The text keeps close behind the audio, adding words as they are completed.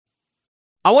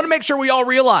I want to make sure we all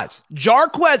realize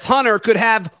Jarquez Hunter could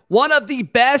have one of the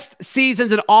best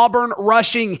seasons in Auburn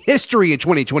rushing history in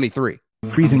 2023.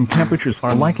 Freezing temperatures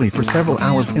are likely for several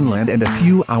hours inland and a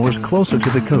few hours closer to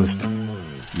the coast.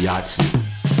 Yes.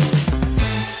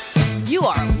 You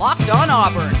are Locked On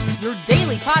Auburn, your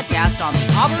daily podcast on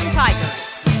the Auburn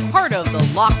Tigers. Part of the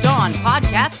Locked On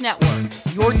Podcast Network,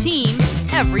 your team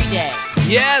every day.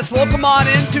 Yes, welcome on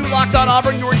into Locked On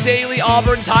Auburn, your daily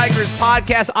Auburn Tigers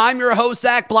podcast. I'm your host,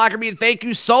 Zach Blackerby, and thank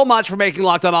you so much for making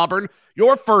Locked On Auburn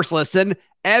your first listen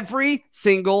every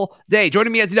single day.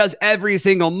 Joining me as he does every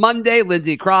single Monday,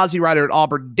 Lindsey Crosby, writer at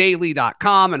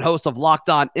auburndaily.com and host of Locked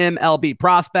On MLB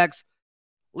Prospects.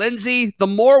 Lindsey, the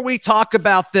more we talk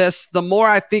about this, the more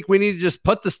I think we need to just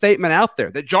put the statement out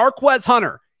there that Jarquez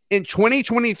Hunter in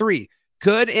 2023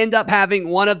 could end up having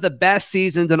one of the best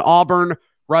seasons in Auburn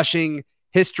rushing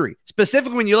history.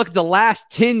 Specifically, when you look at the last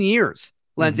 10 years,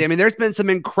 Lindsey, I mean, there's been some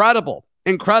incredible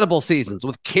seasons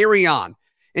with Carry On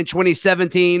in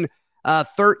 2017,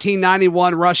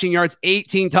 1391 rushing yards,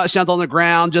 18 touchdowns on the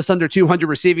ground, just under 200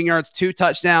 receiving yards, 2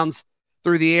 touchdowns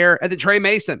through the air. And then Trey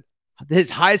Mason, his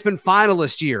Heisman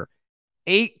finalist year,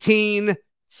 18,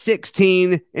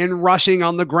 16 in rushing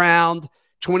on the ground,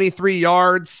 23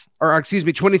 touchdowns,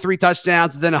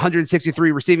 then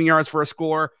 163 receiving yards for a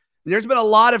score. And there's been a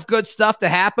lot of good stuff to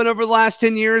happen over the last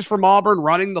 10 years from Auburn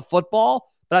running the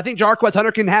football. But I think Jarquez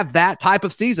Hunter can have that type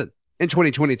of season in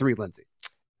 2023, Lindsey.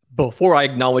 Before I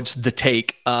acknowledge the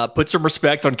take, put some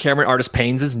respect on Cameron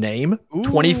Artis-Paynes' name. Ooh.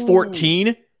 2014,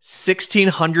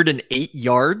 1,608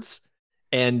 yards.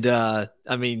 And,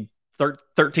 13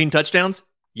 touchdowns.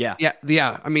 Yeah.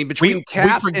 I mean, between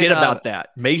Cap we forget about that.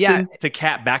 Mason to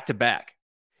Cap back to back.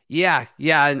 Yeah.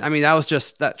 And I mean, that was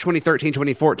just that 2013,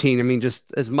 2014. I mean,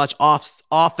 just as much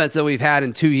offense that we've had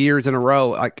in 2 years in a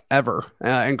row, like ever.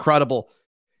 Incredible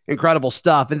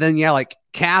stuff. And then, like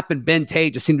Cap and Ben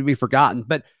Tate just seem to be forgotten.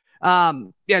 But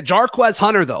Jarquez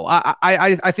Hunter, though,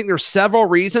 I think there's several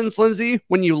reasons, Lindsey,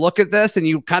 when you look at this and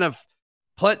you kind of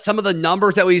put some of the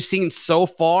numbers that we've seen so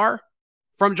far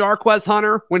from Jarquez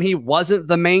Hunter when he wasn't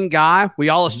the main guy. We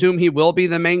all assume he will be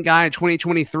the main guy in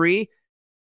 2023.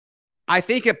 I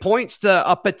think it points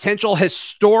to a potential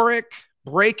historic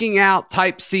breaking out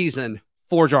type season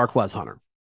for Jarquez Hunter.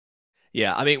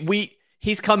 Yeah, I mean,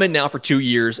 he's come in now for 2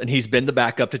 years, and he's been the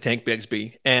backup to Tank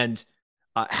Bigsby and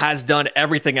has done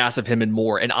everything asked of him and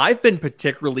more. And I've been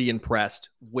particularly impressed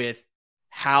with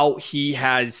how he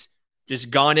has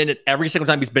just gone in, and every single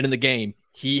time he's been in the game,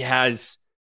 he has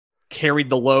carried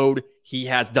the load. He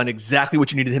has done exactly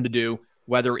what you needed him to do,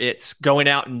 whether it's going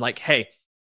out and like, hey,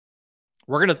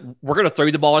 we're gonna throw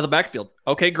you the ball out of the backfield.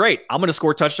 Okay, great. I'm gonna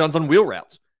score touchdowns on wheel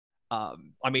routes.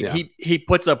 He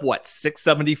puts up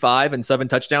 675 and 7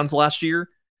 touchdowns last year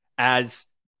as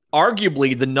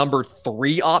arguably the number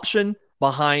 3 option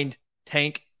behind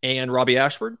Tank and Robbie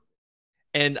Ashford.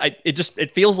 And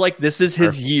it feels like this is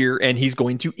his year and he's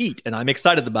going to eat, and I'm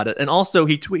excited about it. And also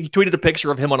he tweeted a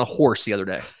picture of him on a horse the other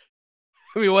day.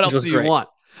 I mean, what else do you want?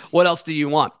 What else do you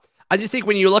want? I just think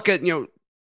when you look at,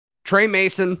 Trey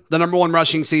Mason, the number 1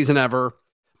 rushing season ever,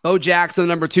 Bo Jackson, the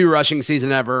number 2 rushing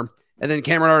season ever, and then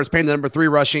Cameron Artis-Payne, the number 3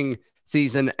 rushing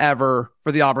season ever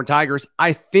for the Auburn Tigers.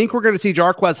 I think we're going to see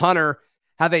Jarquez Hunter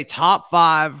have a top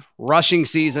 5 rushing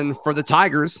season for the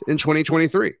Tigers in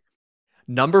 2023.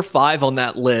 Number 5 on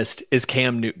that list is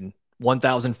Cam Newton,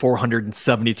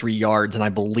 1,473 yards, and I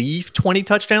believe 20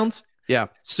 touchdowns. Yeah.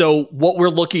 So what we're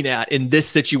looking at in this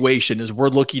situation is we're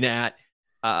looking at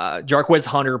Jarquez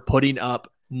Hunter putting up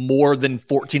more than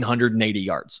 1,480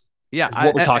 yards. Yeah, is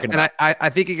what we're talking about. And I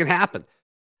think it can happen.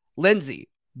 Lindsey,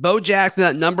 Bo Jackson,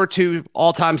 that number 2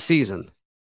 all-time season,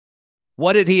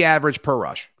 what did he average per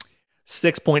rush?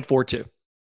 6.42.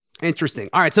 Interesting.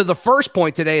 All right, so the first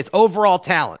point today is overall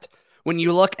talent. When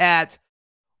you look at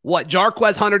what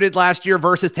Jarquez Hunter did last year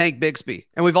versus Tank Bigsby,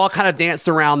 and we've all kind of danced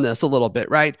around this a little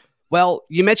bit, right? Well,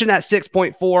 you mentioned that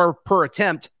 6.4 per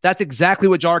attempt. That's exactly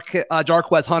what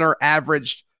Jarquez Hunter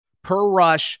averaged per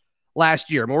rush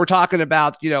last year. But we're talking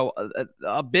about,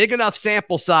 a big enough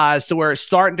sample size to where it's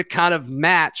starting to kind of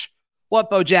match what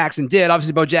Bo Jackson did.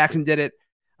 Obviously, Bo Jackson did it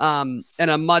in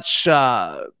a much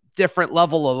different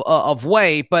level of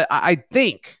way. But I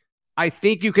think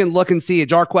you can look and see a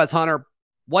Jarquez Hunter,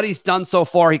 what he's done so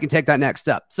far, he can take that next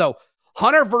step. So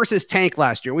Hunter versus Tank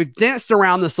last year. We've danced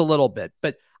around this a little bit,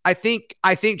 but I think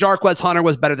Jarquez Hunter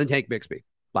was better than Tank Bigsby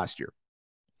last year.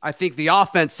 I think the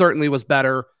offense certainly was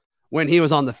better when he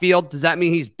was on the field. Does that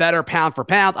mean he's better pound for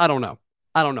pound? I don't know.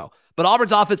 But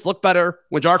Auburn's offense looked better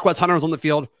when Jarquez Hunter was on the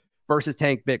field versus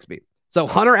Tank Bigsby. So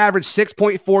Hunter averaged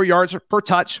 6.4 yards per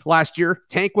touch last year.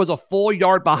 Tank was a full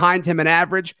yard behind him in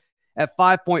average at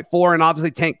 5.4, and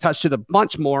obviously Tank touched it a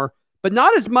bunch more, but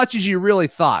not as much as you really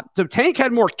thought. So Tank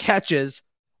had more catches,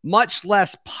 much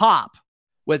less pop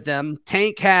with them.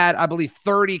 Tank had, I believe,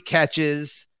 30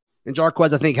 catches, and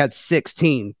Jarquez, I think, had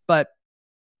 16. But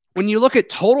when you look at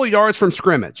total yards from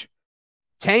scrimmage,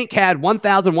 Tank had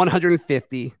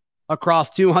 1,150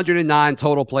 across 209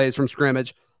 total plays from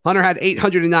scrimmage. Hunter had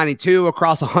 892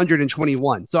 across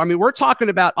 121. So, I mean, we're talking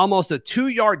about almost a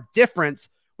 2-yard difference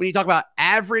when you talk about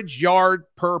average yard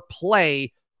per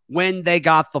play when they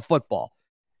got the football.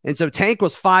 And so Tank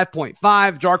was 5.5,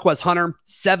 Jarquez Hunter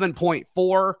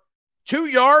 7.4. 2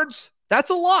 yards, that's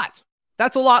a lot.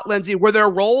 That's a lot, Lindsay. Were their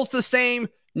roles the same?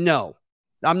 No,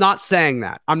 I'm not saying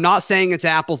that. I'm not saying it's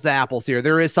apples to apples here.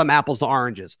 There is some apples to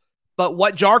oranges. But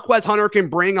what Jarquez Hunter can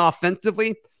bring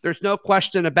offensively, there's no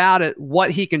question about it,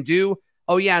 what he can do.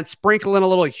 Oh, yeah, and sprinkle in a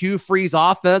little Hugh Freeze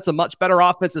offense, a much better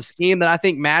offensive scheme that I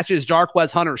think matches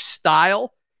Jarquez Hunter's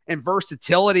style and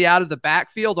versatility out of the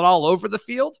backfield and all over the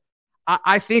field.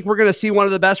 I think we're going to see one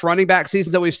of the best running back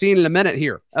seasons that we've seen in a minute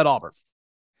here at Auburn.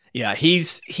 Yeah,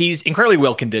 he's incredibly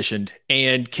well conditioned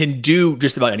and can do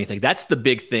just about anything. That's the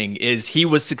big thing, is he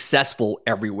was successful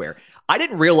everywhere. I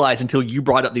didn't realize until you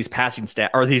brought up these passing stats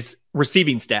or these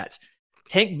receiving stats.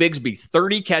 Tank Bigsby,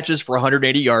 30 catches for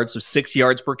 180 yards, so 6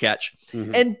 yards per catch.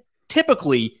 Mm-hmm. And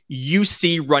typically you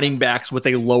see running backs with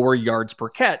a lower yards per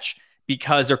catch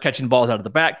because they're catching balls out of the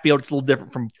backfield. It's a little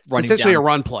different from running down. Essentially a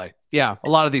run play. Yeah, a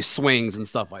lot of these swings and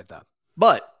stuff like that.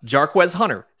 But Jarquez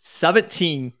Hunter,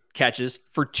 17 catches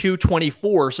for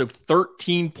 224, so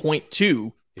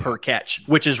 13.2 per catch,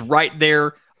 which is right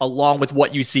there along with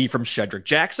what you see from Shedrick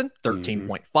Jackson,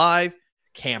 13.5,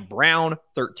 Cam Brown,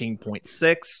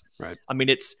 13.6. Right. I mean,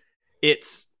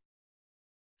 it's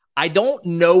I don't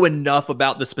know enough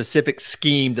about the specific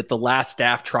scheme that the last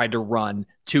staff tried to run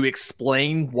to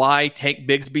explain why Tank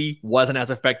Bigsby wasn't as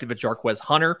effective as Jarquez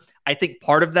Hunter. I think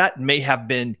part of that may have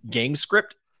been game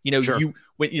script. You know, sure.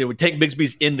 when Tank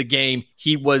Bigsby's in the game,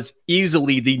 he was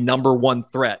easily the number one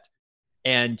threat,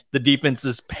 and the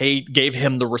defenses gave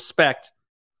him the respect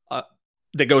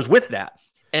that goes with that.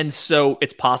 And so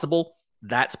it's possible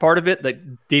that's part of it,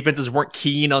 that defenses weren't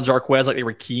keen on Jarquez like they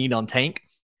were keen on Tank.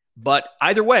 But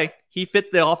either way, he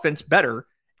fit the offense better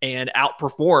and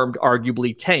outperformed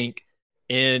arguably Tank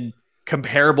in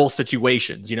comparable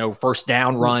situations, first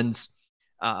down runs,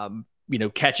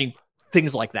 catching,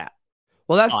 things like that.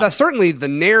 Well, that's certainly the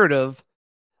narrative,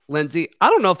 Lindsay. I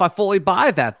don't know if I fully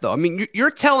buy that, though. I mean, you're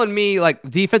telling me like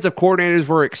defensive coordinators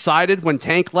were excited when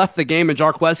Tank left the game and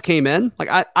Jarquez came in? Like,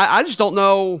 I just don't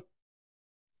know.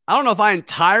 I don't know if I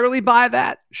entirely buy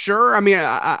that. Sure. I mean,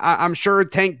 I'm sure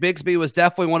Tank Bigsby was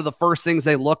definitely one of the first things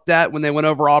they looked at when they went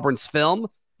over Auburn's film.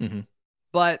 Mm-hmm.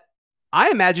 But I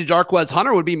imagine Jarquez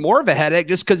Hunter would be more of a headache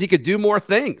just because he could do more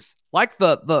things, like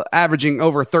the averaging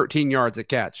over 13 yards a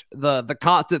catch, the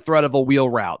constant threat of a wheel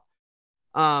route.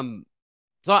 So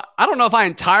I don't know if I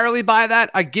entirely buy that.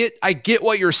 I get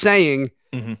what you're saying,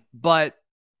 but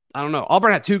I don't know.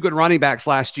 Auburn had 2 good running backs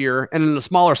last year, and in a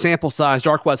smaller sample size,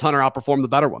 Jarquez Hunter outperformed the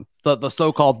better one, the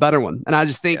so-called better one. And I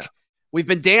just think we've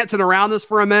been dancing around this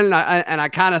for a minute, and I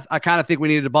kind of think we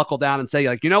needed to buckle down and say,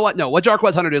 like, you know what? No, what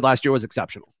Jarquez Hunter did last year was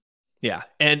exceptional. Yeah,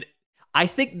 and I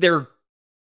think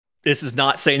this is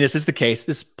not saying this is the case.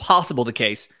 This is possible the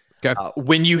case. Okay.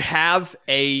 When you have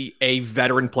a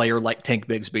veteran player like Tank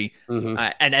Bigsby,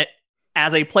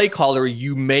 as a play caller,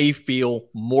 you may feel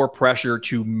more pressure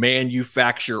to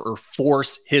manufacture or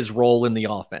force his role in the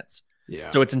offense. Yeah.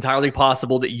 So it's entirely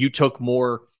possible that you took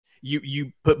more,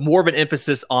 you put more of an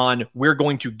emphasis on, we're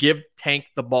going to give Tank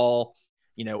the ball,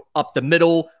 up the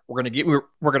middle. We're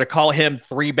going to call him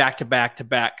 3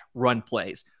 back-to-back run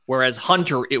plays. Whereas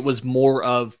Hunter, it was more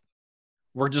of,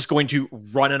 we're just going to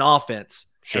run an offense.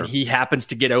 Sure. And he happens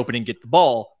to get open and get the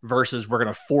ball, versus we're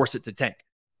going to force it to Tank.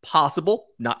 Possible.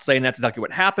 Not saying that's exactly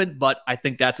what happened, but I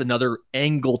think that's another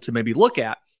angle to maybe look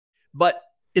at. But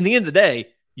in the end of the day,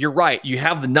 you're right. You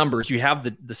have the numbers, you have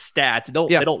the stats.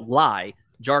 They don't lie.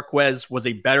 Jarquez was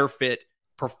a better fit,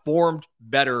 performed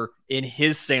better in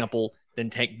his sample than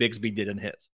Tank Bigsby did in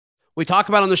his. We talk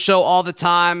about on the show all the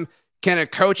time, can a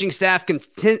coaching staff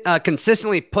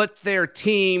consistently put their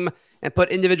team and put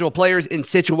individual players in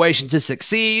situations to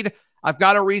succeed? I've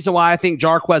got a reason why I think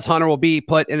Jarquez Hunter will be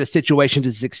put in a situation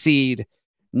to succeed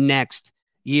next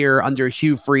year under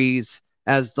Hugh Freeze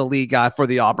as the lead guy for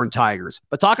the Auburn Tigers.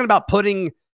 But talking about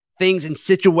putting things in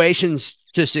situations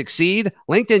to succeed,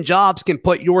 LinkedIn Jobs can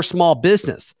put your small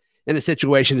business in a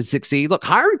situation to succeed. Look,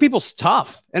 hiring people's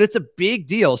tough, and it's a big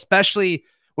deal, especially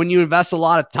when you invest a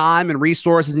lot of time and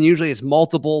resources, and usually it's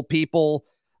multiple people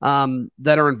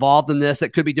that are involved in this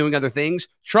that could be doing other things.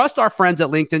 Trust our friends at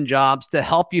LinkedIn Jobs to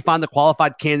help you find the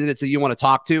qualified candidates that you want to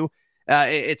talk to.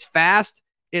 It's fast.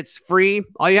 It's free.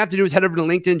 All you have to do is head over to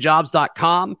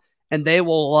linkedinjobs.com, and they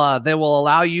will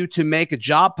allow you to make a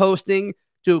job posting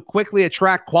to quickly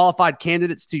attract qualified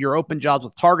candidates to your open jobs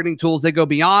with targeting tools. They go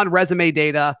beyond resume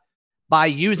data by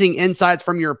using insights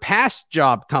from your past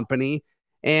job company.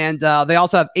 And they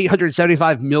also have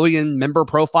 875 million member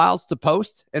profiles to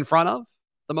post in front of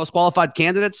the most qualified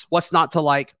candidates. What's not to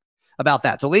like about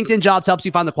that? So LinkedIn Jobs helps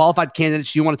you find the qualified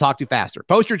candidates you want to talk to faster.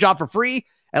 Post your job for free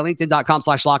at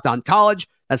linkedin.com/lockedoncollege.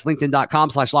 That's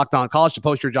linkedin.com/lockedoncollege to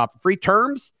post your job for free.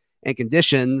 Terms and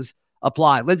conditions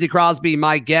apply. Lindsey Crosby,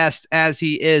 my guest, as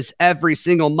he is every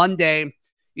single Monday.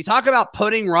 You talk about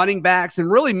putting running backs and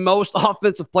really most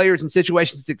offensive players in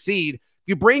situations to succeed. If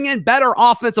you bring in better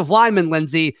offensive linemen,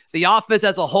 Lindsey, the offense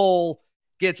as a whole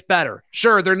gets better.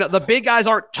 Sure, the big guys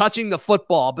aren't touching the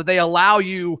football, but they allow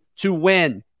you to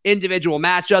win individual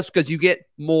matchups because you get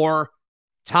more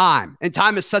time. And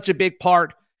time is such a big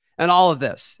part in all of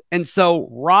this. And so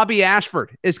Robbie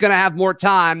Ashford is going to have more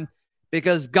time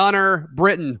because Gunnar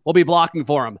Britton will be blocking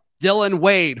for him. Dylan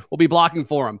Wade will be blocking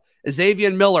for him.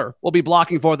 Xavier Miller will be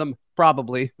blocking for them,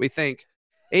 probably, we think.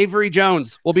 Avery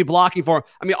Jones will be blocking for him.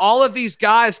 I mean, all of these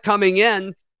guys coming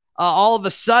in, all of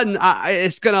a sudden,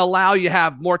 it's going to allow you to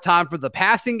have more time for the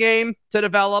passing game to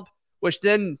develop, which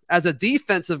then, as a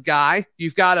defensive guy,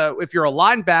 you've got to, if you're a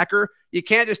linebacker, you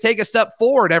can't just take a step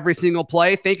forward every single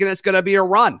play thinking it's going to be a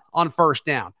run on first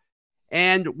down.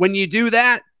 And when you do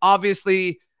that,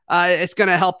 obviously, it's going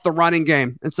to help the running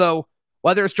game. And so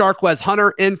whether it's Jarquez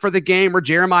Hunter in for the game or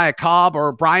Jeremiah Cobb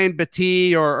or Brian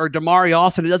Battie or Damari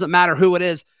Austin, it doesn't matter who it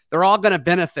is. They're all going to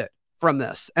benefit from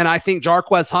this. And I think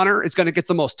Jarquez Hunter is going to get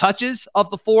the most touches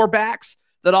of the four backs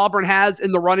that Auburn has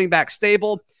in the running back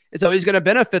stable. And so he's going to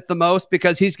benefit the most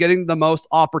because he's getting the most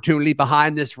opportunity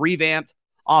behind this revamped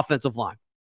offensive line.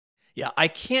 Yeah, I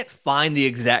can't find the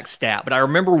exact stat, but I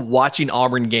remember watching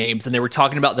Auburn games and they were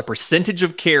talking about the percentage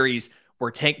of carries where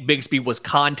Tank Bigsby was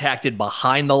contacted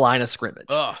behind the line of scrimmage.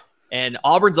 Ugh. And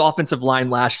Auburn's offensive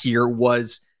line last year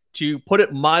was, to put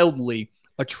it mildly,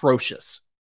 atrocious.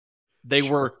 They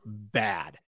were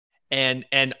bad. And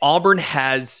Auburn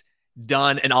has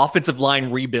done an offensive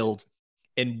line rebuild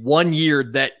in 1 year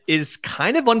that is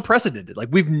kind of unprecedented. Like,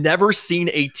 we've never seen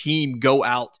a team go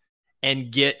out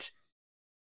and get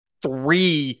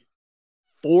 3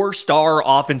 4-star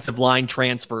offensive line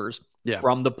transfers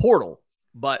from the portal.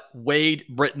 But Wade,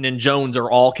 Britton, and Jones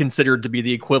are all considered to be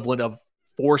the equivalent of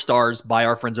 4 stars by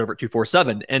our friends over at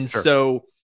 247. And so,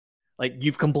 like,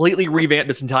 you've completely revamped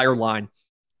this entire line.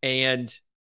 And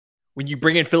when you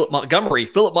bring in Philip Montgomery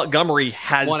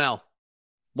has 1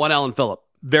 L in Philip.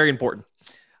 Very important.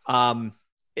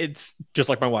 It's just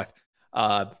like my wife.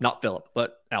 Not Philip,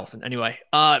 but Allison. Anyway,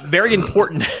 very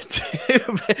important.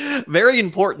 Very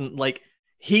important. Like,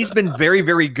 he's been very,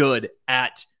 very good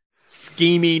at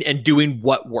scheming and doing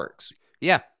what works.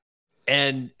 Yeah.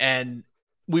 And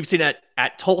we've seen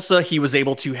at Tulsa, he was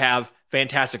able to have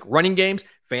fantastic running games,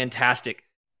 fantastic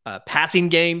passing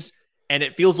games. And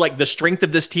it feels like the strength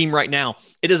of this team right now,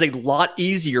 it is a lot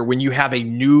easier when you have a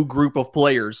new group of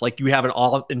players, like you have an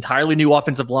entirely new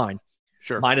offensive line,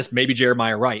 minus maybe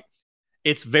Jeremiah Wright.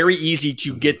 It's very easy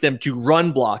to get them to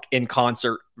run block in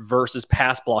concert versus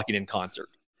pass blocking in concert,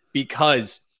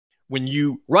 because when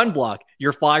you run block,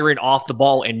 you're firing off the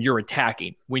ball and you're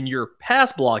attacking. When you're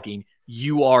pass blocking,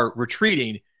 you are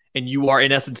retreating and you are,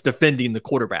 in essence, defending the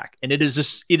quarterback. And it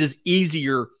is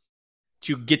easier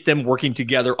to get them working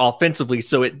together offensively.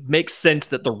 So it makes sense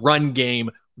that the run game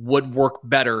would work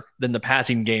better than the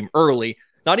passing game early.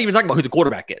 Not even talking about who the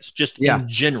quarterback is, just in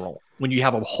general, when you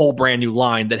have a whole brand new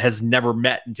line that has never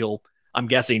met until, I'm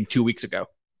guessing, 2 weeks ago.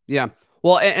 Yeah.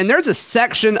 Well, and there's a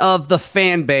section of the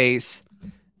fan base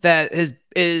that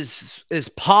is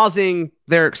pausing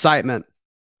their excitement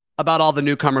about all the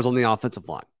newcomers on the offensive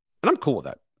line. And I'm cool with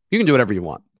that. You can do whatever you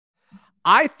want.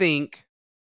 I think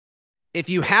if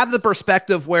you have the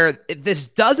perspective where this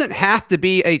doesn't have to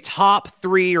be a top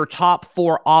 3 or top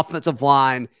 4 offensive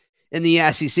line in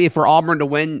the SEC for Auburn to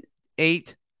win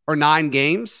 8 or 9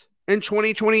 games in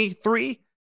 2023,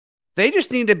 they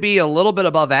just need to be a little bit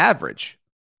above average.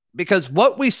 Because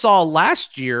what we saw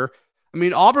last year, I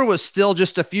mean, Auburn was still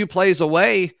just a few plays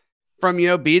away from,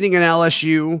 beating an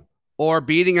LSU or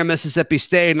beating a Mississippi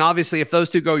State. And obviously, if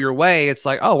those two go your way, it's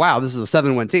like, oh, wow, this is a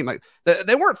 7-win team. Like,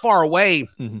 they weren't far away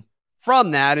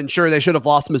from that. And sure, they should have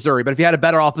lost Missouri. But if you had a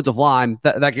better offensive line,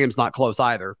 that game's not close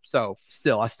either. So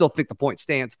I still think the point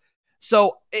stands.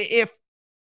 So if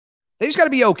They just got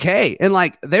to be okay. And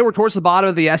like they were towards the bottom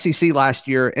of the SEC last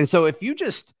year. And so if you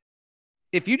just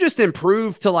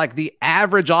improve to like the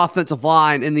average offensive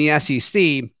line in the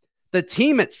SEC, the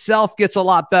team itself gets a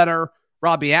lot better.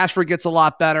 Robbie Ashford gets a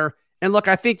lot better. And look,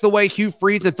 I think the way Hugh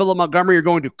Freeze and Philip Montgomery are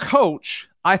going to coach,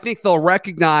 I think they'll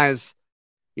recognize,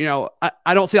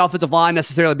 I don't see offensive line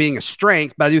necessarily being a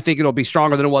strength, but I do think it'll be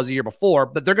stronger than it was a year before.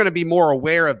 But they're going to be more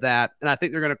aware of that. And I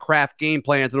think they're going to craft game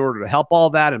plans in order to help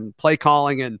all that and play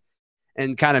calling and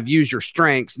kind of use your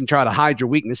strengths and try to hide your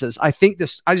weaknesses. I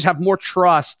just have more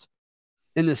trust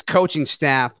in this coaching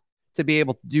staff to be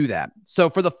able to do that. So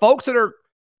for the folks that are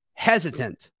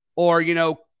hesitant or,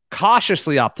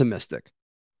 cautiously optimistic,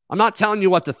 I'm not telling you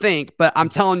what to think, but I'm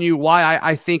telling you why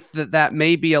I think that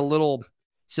may be a little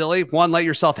silly. One, let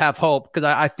yourself have hope, because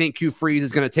I think Hugh Freeze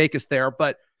is going to take us there.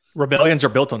 But rebellions are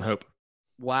built on hope.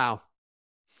 Wow.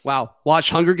 Watch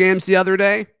Hunger Games the other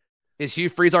day. Is Hugh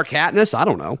Freeze our Katniss? I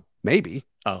don't know. Maybe.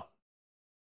 Oh.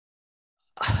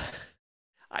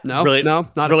 No, really,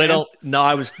 not really. Don't.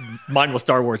 No, mine was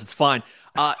Star Wars. It's fine.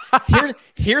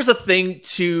 Here's a thing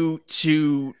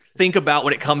to think about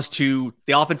when it comes to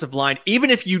the offensive line,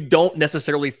 even if you don't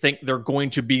necessarily think they're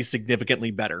going to be significantly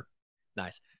better.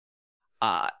 Nice.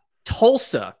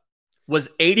 Tulsa was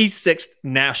 86th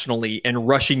nationally in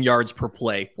rushing yards per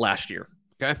play last year.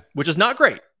 Okay, which is not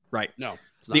great, right? No,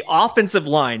 the offensive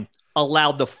line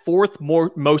allowed the fourth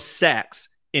most sacks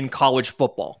in college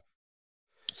football.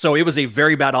 So it was a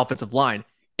very bad offensive line.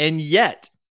 And yet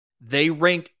they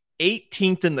ranked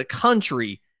 18th in the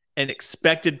country in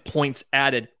expected points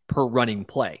added per running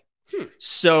play.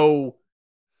 So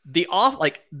the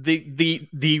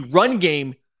run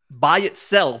game by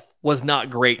itself was not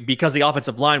great because the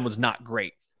offensive line was not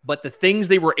great. But the things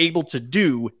they were able to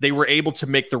do, they were able to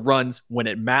make the runs when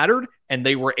it mattered, and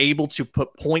they were able to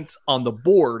put points on the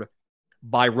board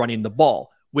by running the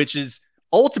ball, which is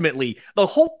ultimately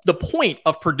the point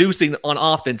of producing on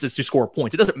offense is to score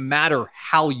points. It doesn't matter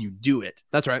how you do it.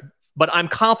 That's right. But I'm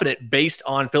confident based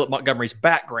on Philip Montgomery's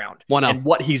background and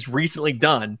what he's recently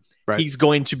done, he's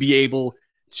going to be able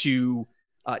to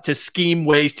scheme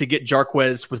ways to get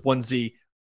Jarquez with 1Z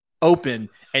open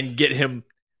and get him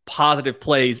positive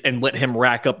plays and let him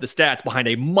rack up the stats behind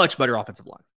a much better offensive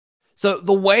line. So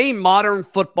the way modern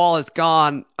football has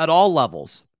gone at all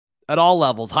levels,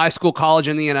 high school, college,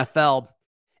 and the NFL,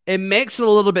 it makes it a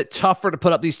little bit tougher to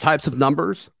put up these types of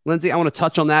numbers. Lindsay, I want to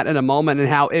touch on that in a moment and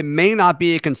how it may not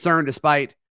be a concern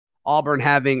despite Auburn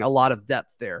having a lot of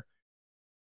depth there.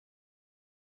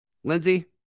 Lindsay,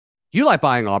 you like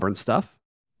buying Auburn stuff.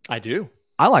 I do.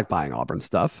 I like buying Auburn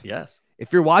stuff. Yes.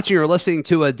 If you're watching or listening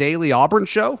to a daily Auburn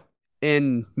show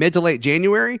in mid to late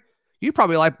January, you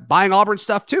probably like buying Auburn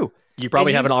stuff too. You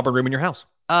probably have an Auburn room in your house.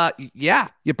 Yeah,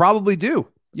 you probably do.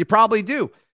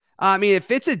 I mean, if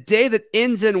it's a day that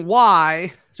ends in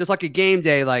Y, just like a game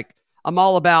day, like I'm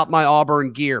all about my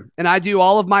Auburn gear. And I do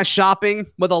all of my shopping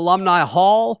with Alumni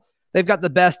Hall. They've got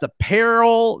the best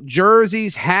apparel,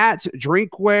 jerseys, hats,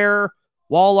 drinkware,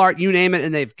 wall art, you name it,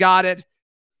 and they've got it.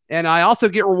 And I also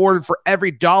get rewarded for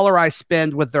every dollar I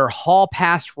spend with their Hall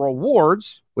Pass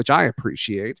rewards, which I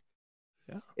appreciate.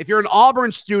 Yeah. If you're an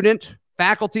Auburn student,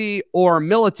 faculty, or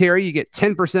military, you get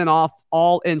 10% off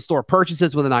all in-store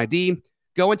purchases with an ID.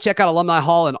 Go and check out Alumni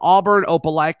Hall in Auburn,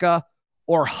 Opelika,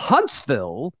 or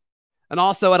Huntsville, and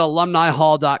also at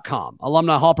alumnihall.com.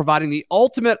 Alumni Hall providing the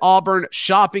ultimate Auburn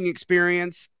shopping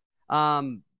experience.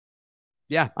 I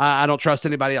don't trust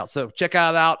anybody else. So check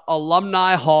out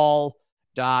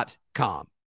alumnihall.com.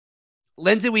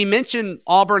 Lindsay, we mentioned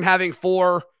Auburn having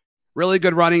 4 really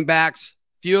good running backs,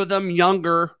 few of them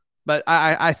younger, but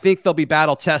I think they'll be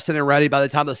battle tested and ready by the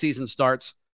time the season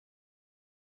starts.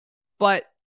 But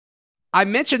I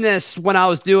mentioned this when I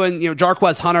was doing,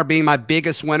 Jarquez Hunter being my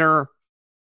biggest winner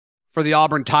for the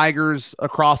Auburn Tigers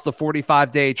across the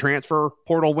 45-day transfer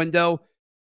portal window,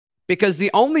 because the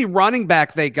only running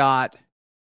back they got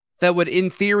that would, in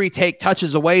theory, take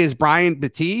touches away is Brian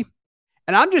Battie.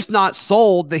 And I'm just not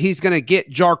sold that he's going to get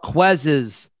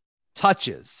Jarquez's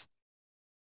touches.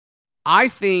 I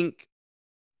think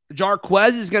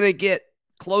Jarquez is going to get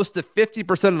close to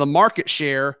 50% of the market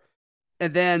share.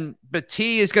 And then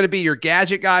Battie is going to be your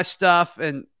gadget guy stuff.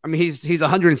 And I mean, he's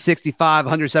 165,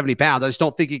 170 pounds. I just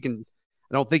don't think he can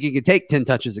take 10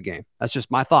 touches a game. That's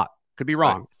just my thought. Could be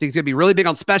wrong. Right. I think he's going to be really big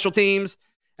on special teams.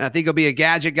 And I think he'll be a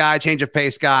gadget guy, change of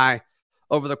pace guy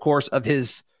over the course of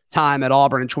his time at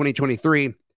Auburn in 2023.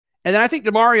 And then I think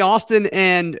Damari Alston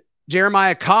and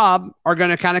Jeremiah Cobb are going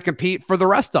to kind of compete for the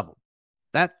rest of them.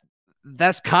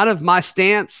 That's kind of my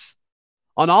stance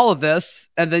on all of this.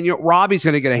 And then Robbie's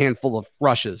going to get a handful of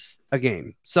rushes a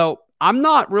game. So I'm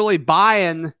not really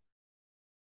buying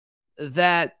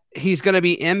that he's going to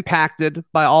be impacted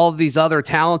by all of these other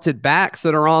talented backs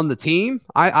that are on the team,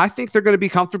 I think they're going to be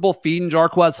comfortable feeding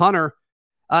Jarquez Hunter.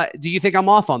 Do you think I'm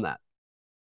off on that?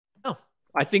 No,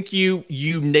 I think you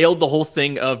nailed the whole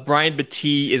thing of Brian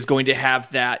Battie is going to have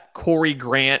that Corey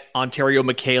Grant, Ontario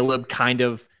McCaleb kind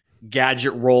of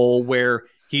gadget role where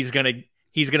he's going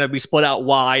to be split out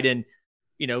wide and,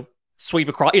 sweep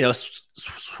across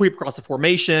the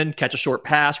formation, catch a short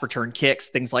pass, return kicks,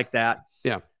 things like that.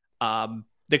 Yeah.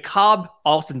 The Cobb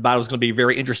Austin battle is going to be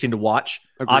very interesting to watch.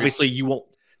 Agreed. Obviously, you won't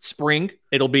spring.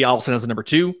 It'll be Austin as a number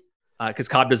 2 because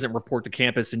Cobb doesn't report to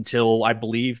campus until, I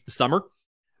believe, the summer.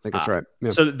 I think that's right. Yeah.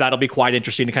 So that'll be quite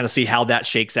interesting to kind of see how that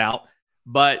shakes out.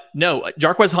 But no,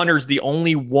 Jarquez Hunter is the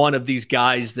only one of these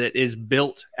guys that is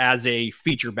built as a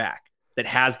feature back that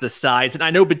has the size. And I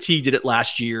know Battie did it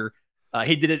last year.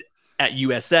 He did it at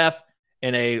USF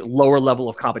in a lower level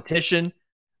of competition.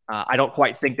 I don't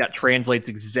quite think that translates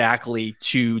exactly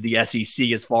to the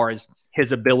SEC as far as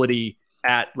his ability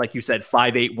at, like you said,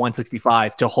 5'8",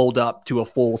 165 to hold up to a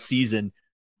full season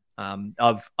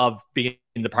of being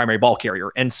the primary ball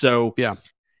carrier. And so,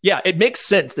 yeah, it makes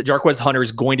sense that Jarquez Hunter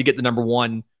is going to get the number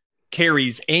 1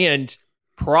 carries and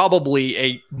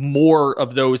probably more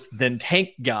of those than Tank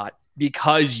got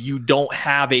because you don't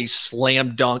have a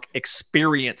slam dunk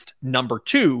experienced number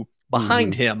 2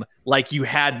 behind him like you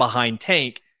had behind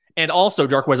Tank. And also,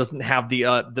 Jarquez doesn't have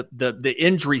the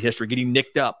injury history, getting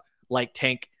nicked up like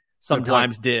Tank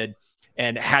sometimes did,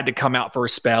 and had to come out for a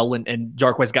spell. And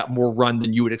Jarquez got more run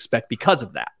than you would expect because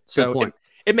of that. So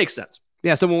it makes sense.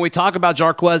 Yeah. So when we talk about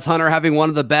Jarquez Hunter having one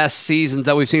of the best seasons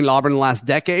that we've seen in Auburn in the last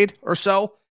decade or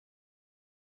so,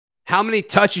 how many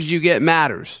touches you get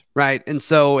matters, right? And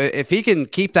so if he can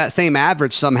keep that same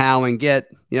average somehow and get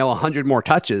 100 more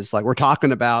touches, like we're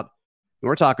talking about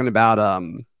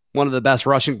one of the best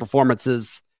rushing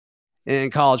performances in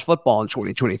college football in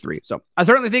 2023. So I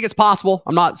certainly think it's possible.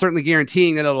 I'm not certainly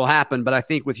guaranteeing that it'll happen, but I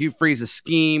think with Hugh Freeze's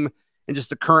scheme and just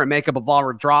the current makeup of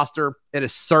Auburn's roster, it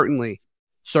is certainly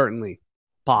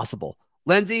possible.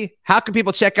 Lindsay, how can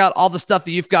people check out all the stuff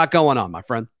that you've got going on, my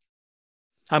friend?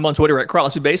 I'm on Twitter at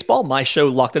Crosby Baseball. My show,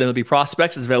 Locked On MLB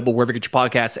Prospects, is available wherever you get your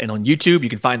podcasts and on YouTube. You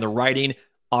can find the writing,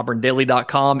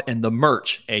 auburndaily.com, and the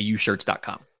merch,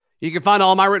 aushirts.com. You can find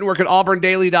all my written work at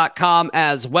auburndaily.com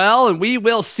as well, and we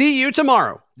will see you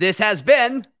tomorrow. This has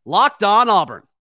been Locked On Auburn.